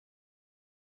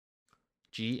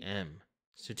GM.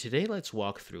 So today let's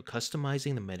walk through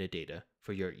customizing the metadata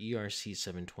for your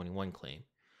ERC721 claim.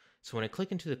 So when I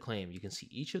click into the claim, you can see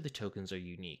each of the tokens are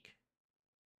unique.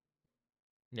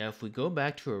 Now if we go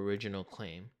back to our original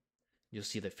claim, you'll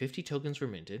see that 50 tokens were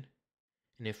minted,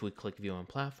 and if we click View on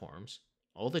Platforms,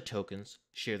 all the tokens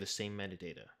share the same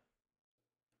metadata.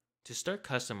 To start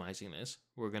customizing this,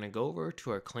 we're going to go over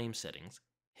to our claim settings,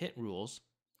 hit Rules.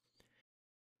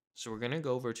 So we're going to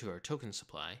go over to our token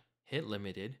supply, hit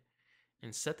Limited,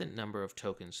 and set the number of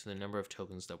tokens to the number of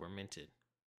tokens that were minted.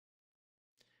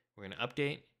 We're going to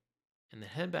update, and then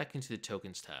head back into the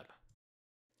Tokens tab.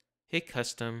 Hit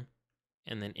Custom,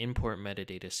 and then Import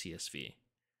Metadata CSV.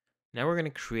 Now we're going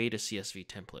to create a CSV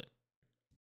template.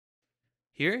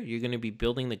 Here, you're going to be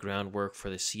building the groundwork for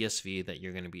the CSV that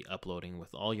you're going to be uploading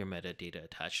with all your metadata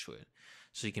attached to it.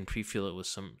 So you can pre-fill it with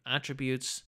some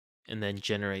attributes, and then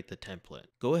generate the template.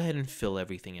 Go ahead and fill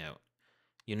everything out.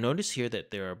 You'll notice here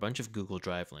that there are a bunch of Google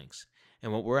Drive links,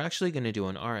 and what we're actually going to do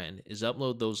on our end is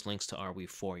upload those links to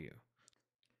Arweave for you.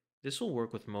 This will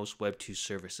work with most Web 2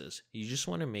 services. You just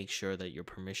want to make sure that your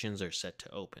permissions are set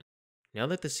to open. Now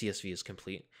that the CSV is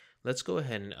complete, let's go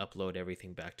ahead and upload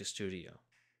everything back to Studio.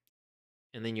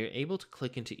 And then you're able to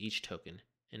click into each token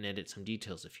and edit some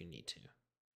details if you need to.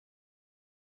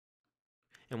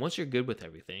 And once you're good with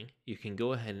everything, you can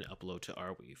go ahead and upload to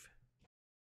Arweave.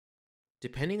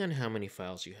 Depending on how many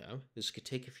files you have, this could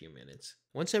take a few minutes.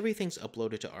 Once everything's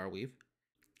uploaded to Arweave,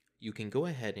 you can go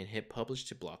ahead and hit Publish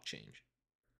to Blockchain.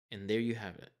 And there you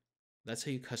have it. That's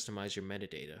how you customize your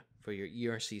metadata for your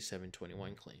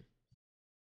ERC721 claim.